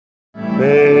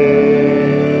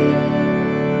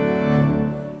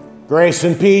Grace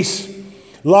and peace,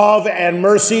 love and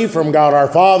mercy from God our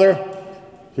Father,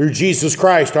 through Jesus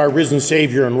Christ, our risen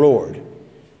Savior and Lord.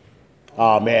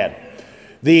 Amen.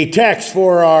 The text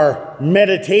for our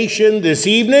meditation this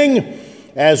evening,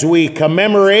 as we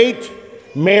commemorate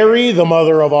Mary, the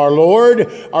mother of our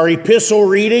Lord, our epistle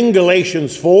reading,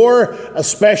 Galatians 4,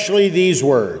 especially these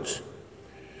words.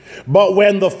 But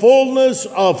when the fullness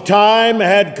of time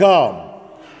had come,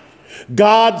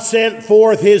 God sent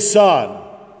forth his Son,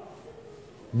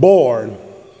 born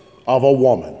of a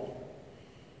woman.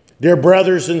 Dear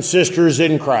brothers and sisters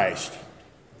in Christ,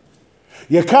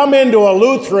 you come into a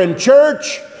Lutheran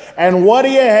church, and what do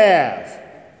you have?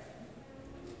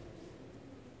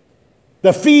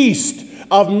 The feast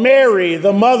of Mary,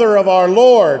 the mother of our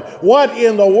Lord. What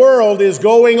in the world is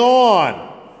going on?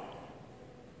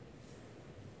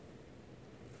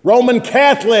 Roman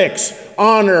Catholics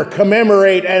honor,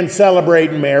 commemorate, and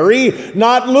celebrate Mary,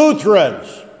 not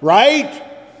Lutherans, right?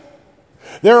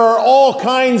 There are all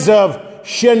kinds of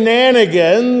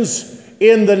shenanigans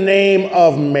in the name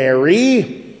of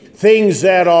Mary, things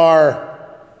that are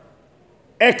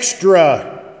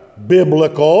extra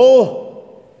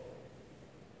biblical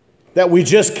that we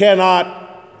just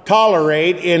cannot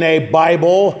tolerate in a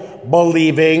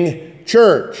Bible-believing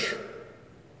church.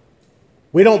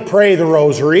 We don't pray the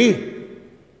rosary.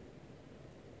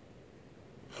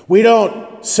 We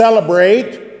don't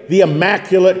celebrate the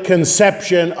Immaculate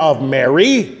Conception of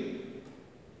Mary.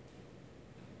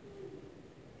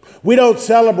 We don't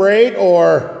celebrate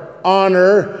or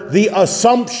honor the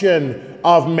Assumption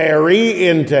of Mary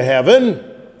into heaven.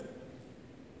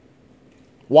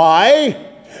 Why?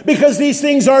 Because these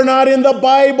things are not in the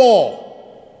Bible.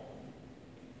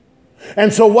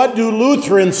 And so what do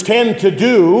Lutherans tend to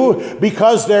do,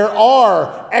 because there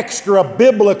are extra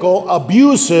biblical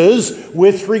abuses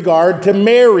with regard to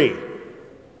Mary?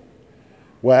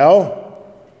 Well,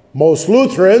 most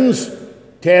Lutherans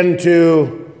tend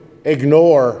to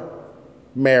ignore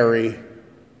Mary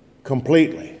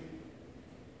completely.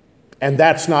 And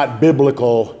that's not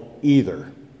biblical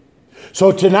either.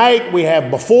 So tonight we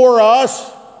have before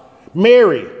us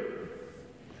Mary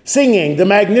singing the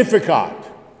Magnificat.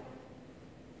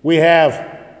 We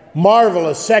have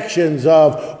marvelous sections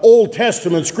of Old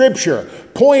Testament scripture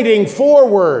pointing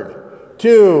forward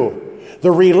to the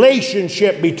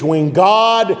relationship between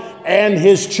God and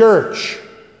his church.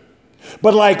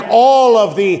 But like all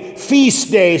of the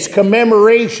feast days,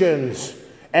 commemorations,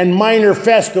 and minor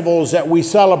festivals that we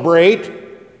celebrate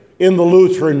in the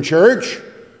Lutheran Church,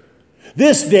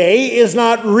 this day is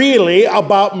not really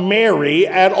about Mary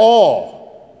at all.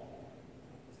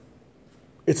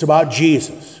 It's about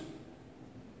Jesus.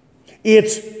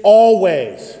 It's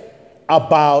always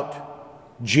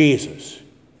about Jesus.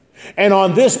 And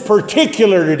on this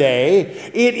particular day,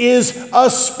 it is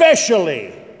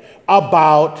especially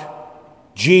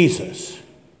about Jesus.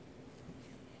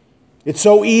 It's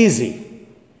so easy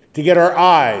to get our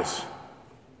eyes,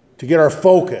 to get our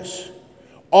focus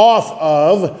off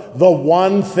of the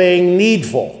one thing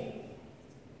needful.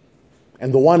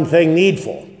 And the one thing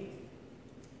needful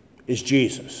is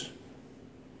Jesus.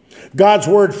 God's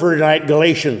word for tonight,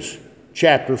 Galatians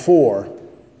chapter 4,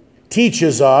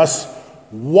 teaches us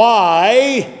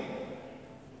why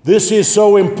this is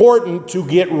so important to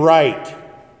get right,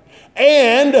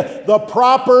 and the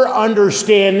proper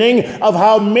understanding of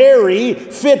how Mary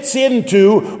fits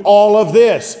into all of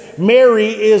this. Mary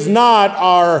is not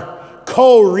our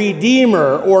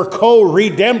co-redeemer or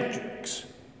co-redemptrix.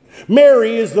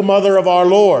 Mary is the mother of our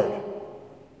Lord.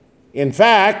 In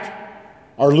fact,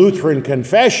 our Lutheran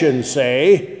confessions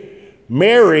say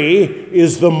Mary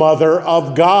is the mother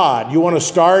of God. You want to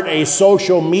start a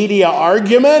social media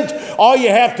argument? All you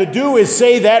have to do is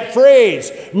say that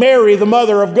phrase, Mary, the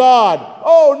mother of God.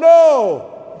 Oh,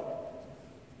 no!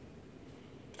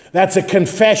 That's a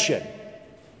confession.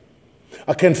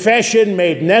 A confession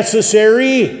made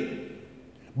necessary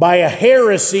by a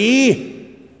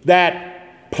heresy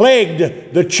that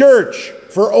plagued the church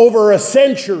for over a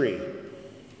century.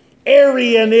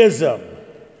 Arianism.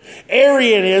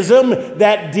 Arianism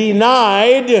that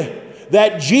denied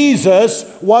that Jesus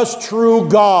was true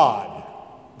God.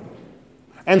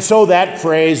 And so that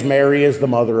phrase, Mary is the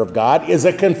mother of God, is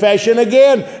a confession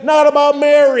again, not about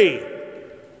Mary,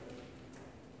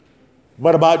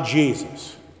 but about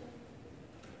Jesus.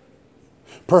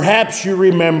 Perhaps you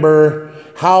remember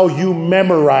how you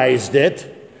memorized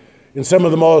it in some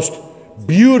of the most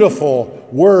beautiful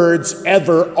words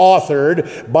ever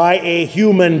authored by a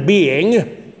human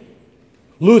being.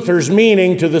 Luther's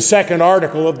meaning to the second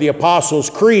article of the Apostles'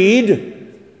 Creed.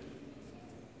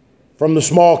 from the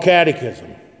Small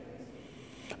Catechism.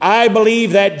 I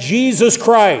believe that Jesus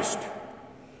Christ,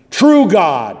 true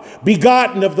God,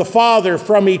 begotten of the Father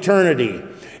from eternity,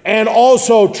 and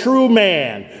also true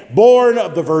man, born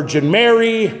of the Virgin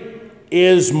Mary,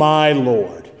 is my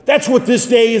Lord. That's what this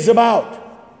day is about.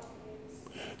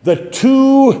 The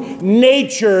two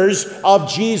natures of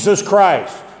Jesus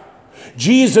Christ.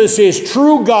 Jesus is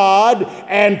true God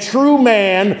and true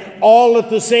man all at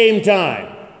the same time.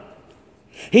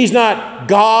 He's not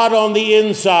God on the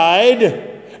inside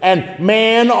and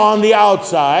man on the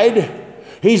outside.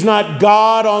 He's not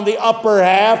God on the upper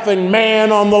half and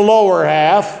man on the lower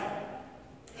half.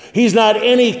 He's not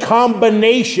any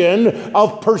combination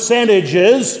of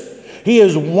percentages. He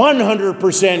is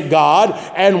 100% God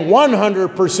and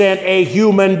 100% a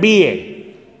human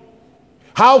being.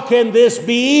 How can this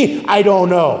be? I don't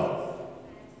know.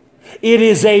 It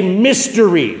is a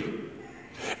mystery.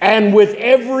 And with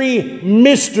every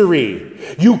mystery,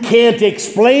 you can't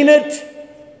explain it,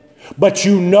 but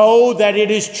you know that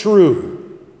it is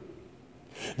true.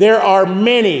 There are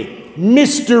many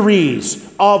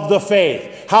mysteries of the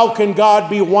faith. How can God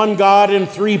be one God in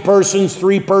three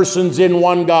persons in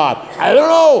one God? I don't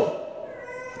know,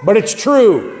 but it's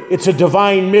true. It's a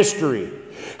divine mystery.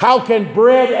 How can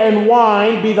bread and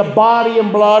wine be the body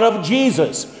and blood of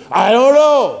Jesus? I don't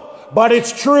know, but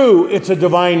it's true. It's a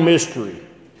divine mystery.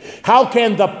 How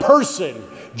can the person,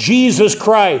 Jesus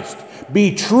Christ,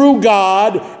 be true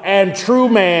God and true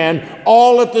man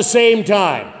all at the same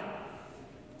time?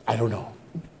 I don't know.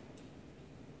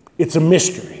 It's a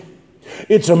mystery.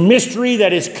 It's a mystery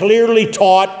that is clearly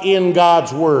taught in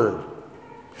God's Word.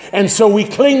 And so we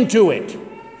cling to it.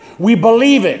 We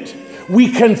believe it.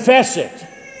 We confess it.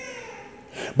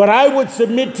 But I would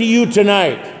submit to you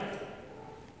tonight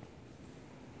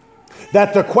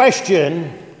that the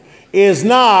question is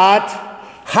not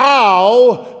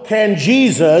how can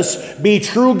Jesus be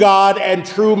true God and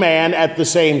true man at the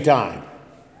same time.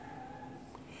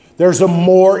 There's a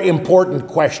more important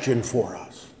question for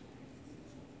us.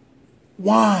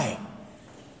 Why?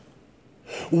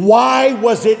 Why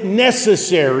was it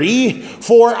necessary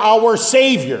for our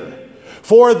Savior,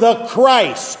 for the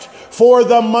Christ, for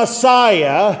the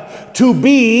Messiah to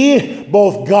be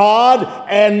both God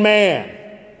and man?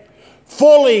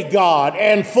 Fully God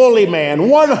and fully man,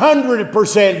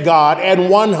 100% God and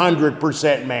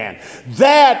 100% man.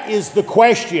 That is the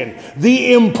question,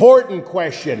 the important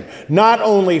question, not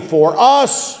only for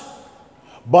us,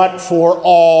 but for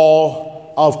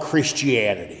all of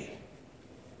Christianity.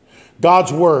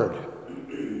 God's Word,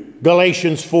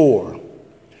 Galatians 4.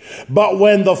 But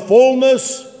when the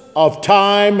fullness of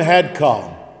time had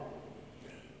come,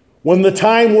 when the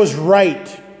time was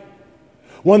right,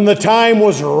 when the time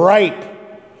was ripe,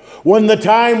 when the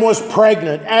time was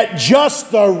pregnant, at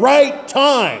just the right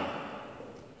time,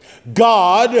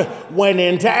 God went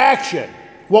into action.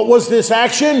 What was this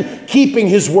action? Keeping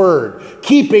His word,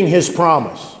 keeping His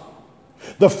promise.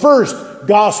 The first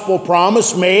gospel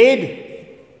promise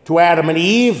made to Adam and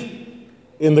Eve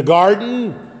in the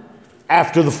garden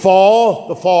after the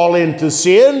fall into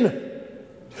sin,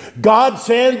 God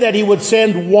said that He would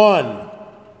send one,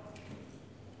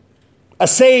 a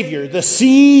Savior, the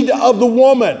seed of the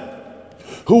woman,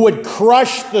 who would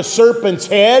crush the serpent's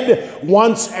head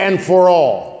once and for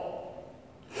all.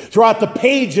 Throughout the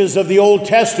pages of the Old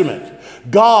Testament,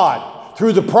 God,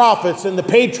 through the prophets and the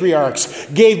patriarchs,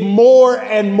 gave more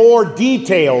and more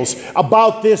details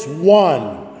about this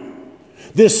one,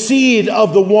 this seed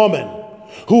of the woman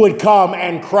who would come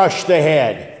and crush the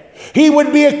head. He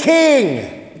would be a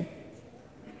king,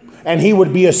 and he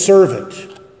would be a servant.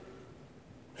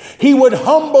 He would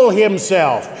humble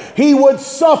himself. He would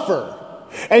suffer.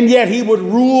 And yet he would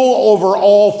rule over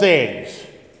all things.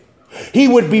 He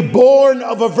would be born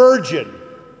of a virgin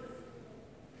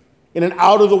in an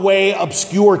out-of-the-way,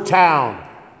 obscure town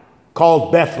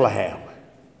called Bethlehem.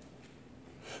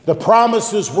 The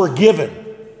promises were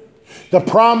given. The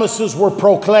promises were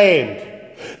proclaimed.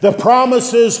 The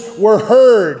promises were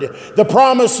heard. The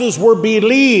promises were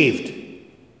believed.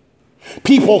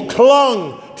 People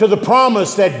clung to the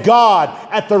promise that God,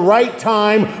 at the right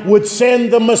time, would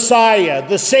send the Messiah,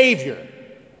 the Savior.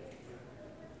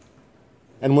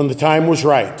 And when the time was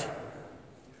right,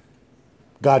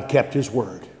 God kept His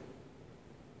word.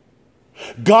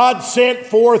 God sent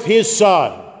forth His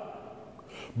Son,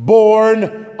 born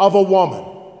of a woman.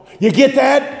 You get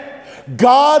that?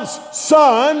 God's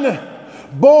Son,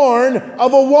 born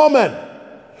of a woman.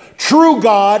 True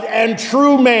God and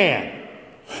true man.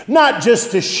 Not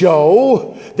just to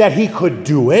show that He could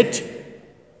do it,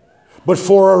 but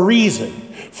for a reason,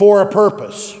 for a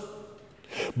purpose.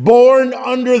 Born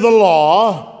under the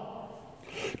law,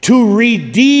 to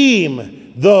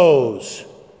redeem those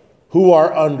who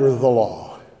are under the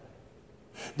law.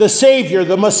 The Savior,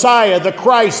 the Messiah, the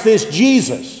Christ, this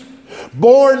Jesus,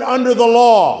 born under the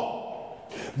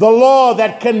law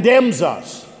that condemns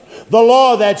us, the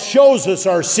law that shows us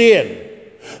our sin,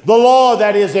 the law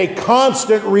that is a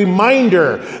constant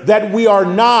reminder that we are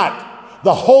not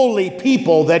the holy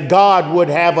people that God would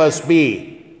have us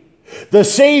be. The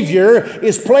Savior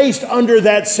is placed under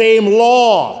that same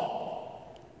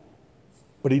law,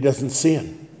 but he doesn't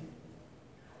sin.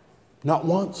 Not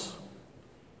once.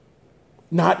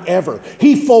 Not ever.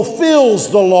 He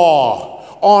fulfills the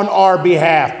law on our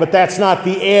behalf, but that's not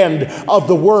the end of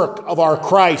the work of our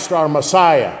Christ, our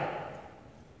Messiah.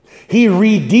 He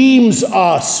redeems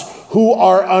us who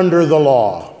are under the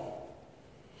law.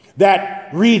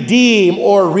 That redeem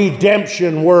or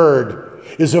redemption word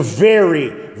is a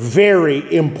very,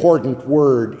 very important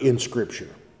word in Scripture.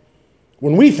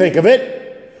 When we think of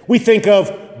it, we think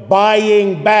of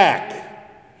buying back.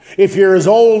 If you're as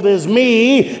old as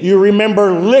me, you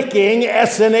remember licking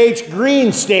S&H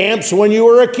green stamps when you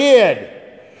were a kid.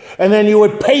 And then you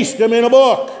would paste them in a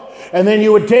book. And then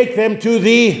you would take them to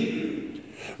the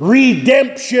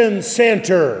redemption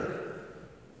center.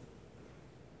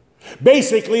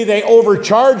 Basically, they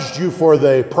overcharged you for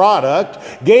the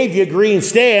product, gave you green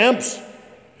stamps.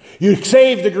 You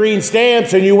saved the green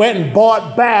stamps and you went and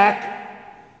bought back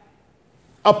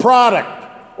a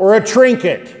product or a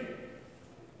trinket.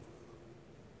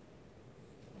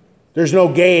 There's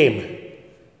no game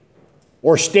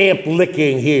or stamp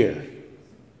licking here.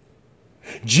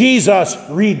 Jesus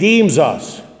redeems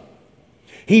us.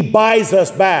 He buys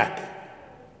us back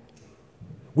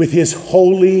with his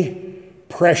holy,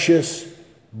 precious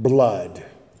blood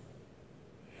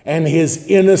and his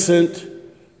innocent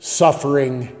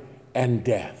suffering and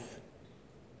death.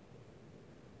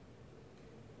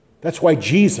 That's why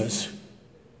Jesus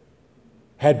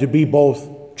had to be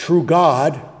both true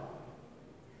God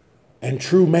and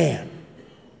true man,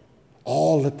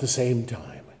 all at the same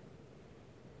time.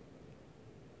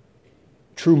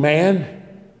 True man,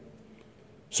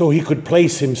 so he could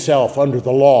place himself under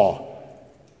the law.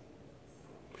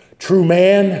 True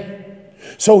man,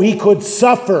 so he could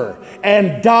suffer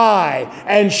and die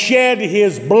and shed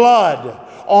his blood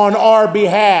on our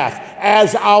behalf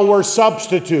as our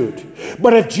substitute.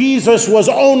 But if Jesus was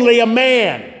only a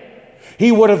man,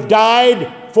 he would have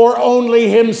died for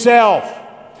only himself.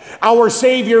 Our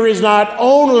Savior is not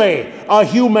only a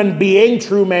human being,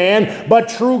 true man, but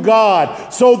true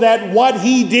God, so that what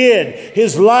he did,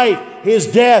 his life, his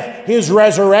death, his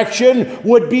resurrection,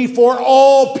 would be for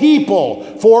all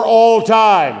people, for all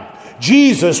time.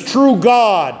 Jesus, true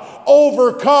God,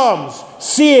 overcomes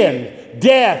sin,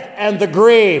 death, and the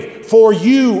grave for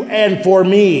you and for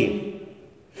me.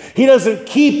 He doesn't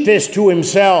keep this to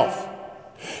himself.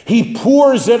 He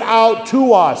pours it out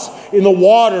to us in the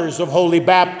waters of holy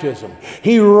baptism.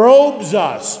 He robes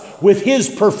us with his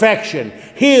perfection,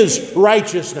 his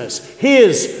righteousness,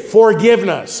 his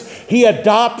forgiveness. He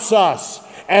adopts us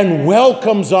and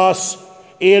welcomes us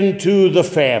into the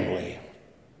family.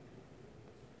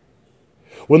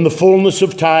 When the fullness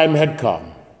of time had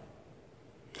come,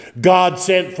 God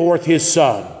sent forth his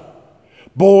Son,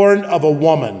 born of a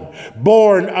woman,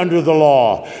 born under the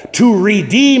law, to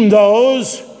redeem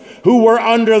those who were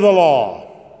under the law,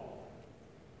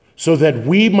 so that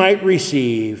we might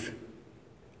receive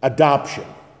adoption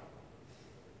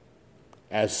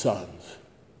as sons.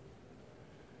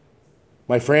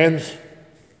 My friends,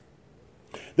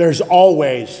 there's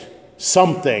always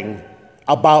something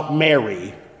about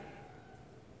Mary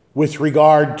with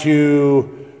regard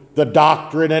to the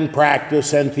doctrine and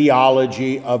practice and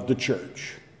theology of the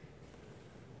church.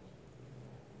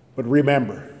 But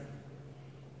remember,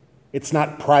 it's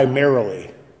not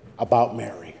primarily about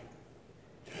Mary.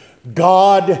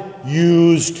 God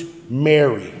used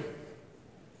Mary.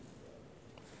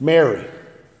 Mary,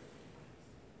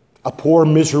 a poor,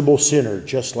 miserable sinner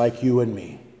just like you and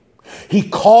me. He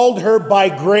called her by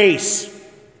grace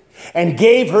and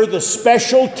gave her the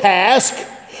special task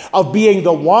of being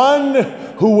the one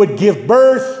who would give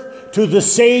birth to the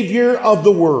Savior of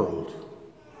the world.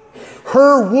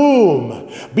 Her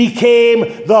womb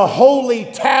became the holy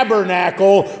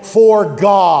tabernacle for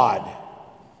God.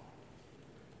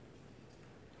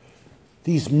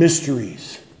 These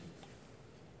mysteries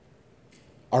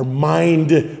are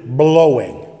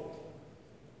mind-blowing,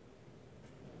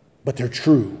 but they're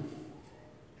true.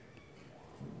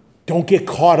 Don't get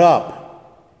caught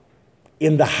up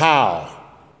in the how.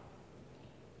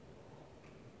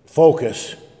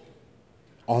 Focus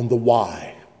on the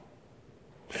why.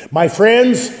 My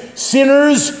friends,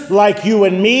 sinners like you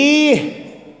and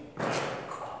me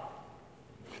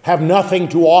have nothing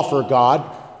to offer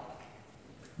God.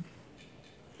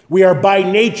 We are by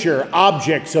nature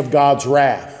objects of God's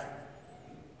wrath.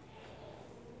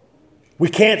 We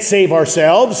can't save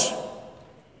ourselves.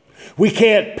 We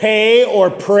can't pay or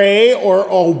pray or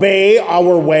obey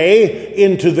our way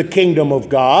into the kingdom of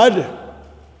God.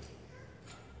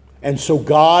 And so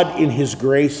God, in his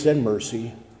grace and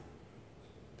mercy,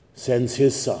 sends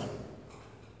his Son,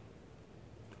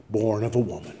 born of a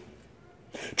woman,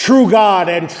 true God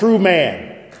and true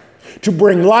man, to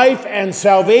bring life and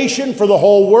salvation for the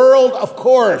whole world, of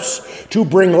course, to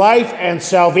bring life and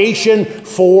salvation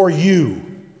for you.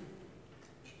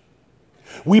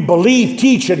 We believe,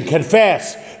 teach, and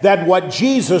confess that what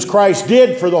Jesus Christ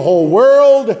did for the whole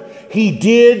world, he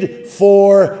did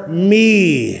for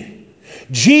me.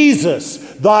 Jesus,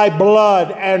 thy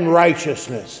blood and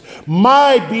righteousness,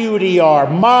 my beauty are,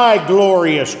 my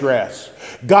glorious dress.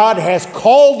 God has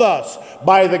called us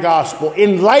by the gospel,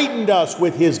 enlightened us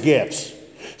with his gifts,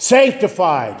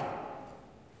 sanctified,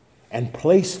 and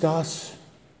placed us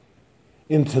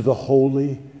into the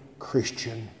holy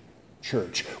Christian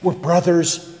church. We're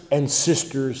brothers and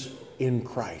sisters in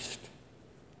Christ.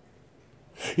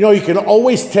 You know, you can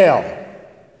always tell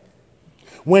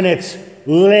when it's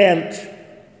Lent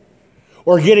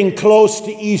or getting close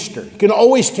to Easter. You can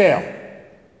always tell.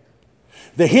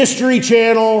 The History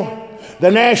Channel, the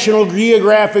National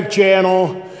Geographic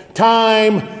Channel,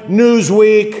 Time,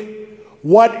 Newsweek,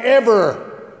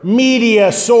 whatever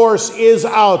media source is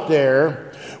out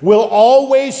there will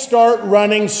always start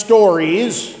running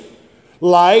stories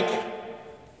like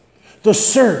the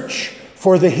search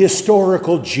for the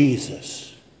historical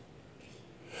Jesus,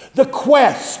 the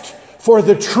quest for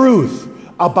the truth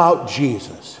about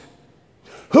Jesus.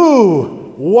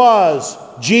 Who was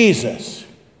Jesus?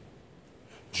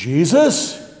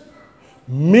 Jesus,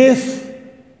 myth,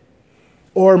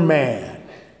 or man?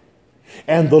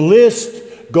 And the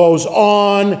list goes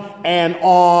on and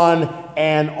on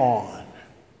and on.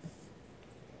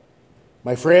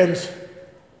 My friends,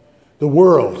 the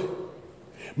world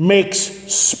makes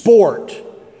sport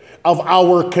of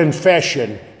our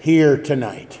confession here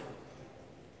tonight.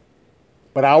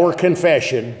 But our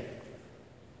confession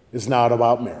is not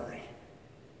about Mary.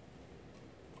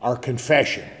 Our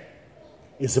confession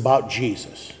is about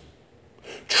Jesus.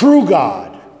 True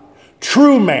God,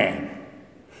 true man,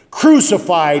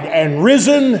 crucified and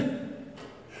risen,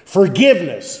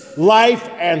 forgiveness, life,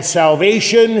 and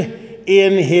salvation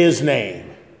in his name.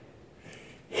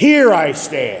 Here I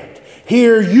stand,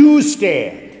 here you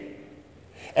stand,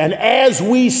 and as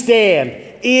we stand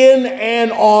in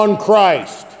and on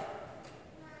Christ,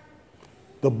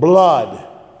 the blood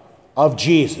of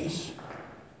Jesus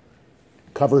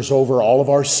covers over all of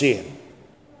our sin,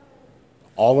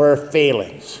 all our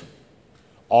failings,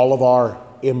 all of our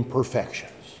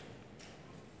imperfections.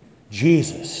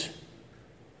 Jesus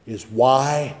is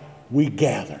why we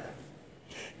gather.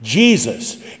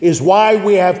 Jesus is why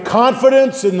we have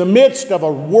confidence in the midst of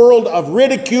a world of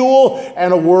ridicule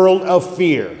and a world of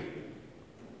fear.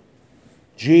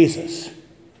 Jesus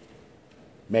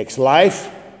makes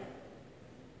life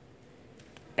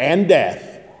and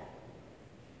death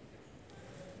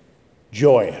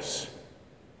joyous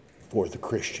for the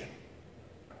Christian.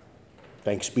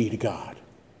 Thanks be to God.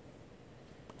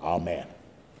 Amen.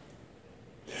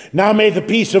 Now may the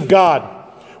peace of God,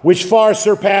 which far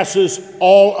surpasses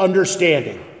all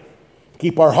understanding,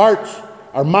 keep our hearts,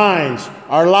 our minds,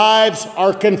 our lives,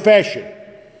 our confession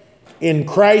in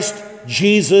Christ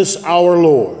Jesus our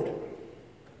Lord.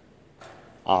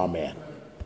 Amen.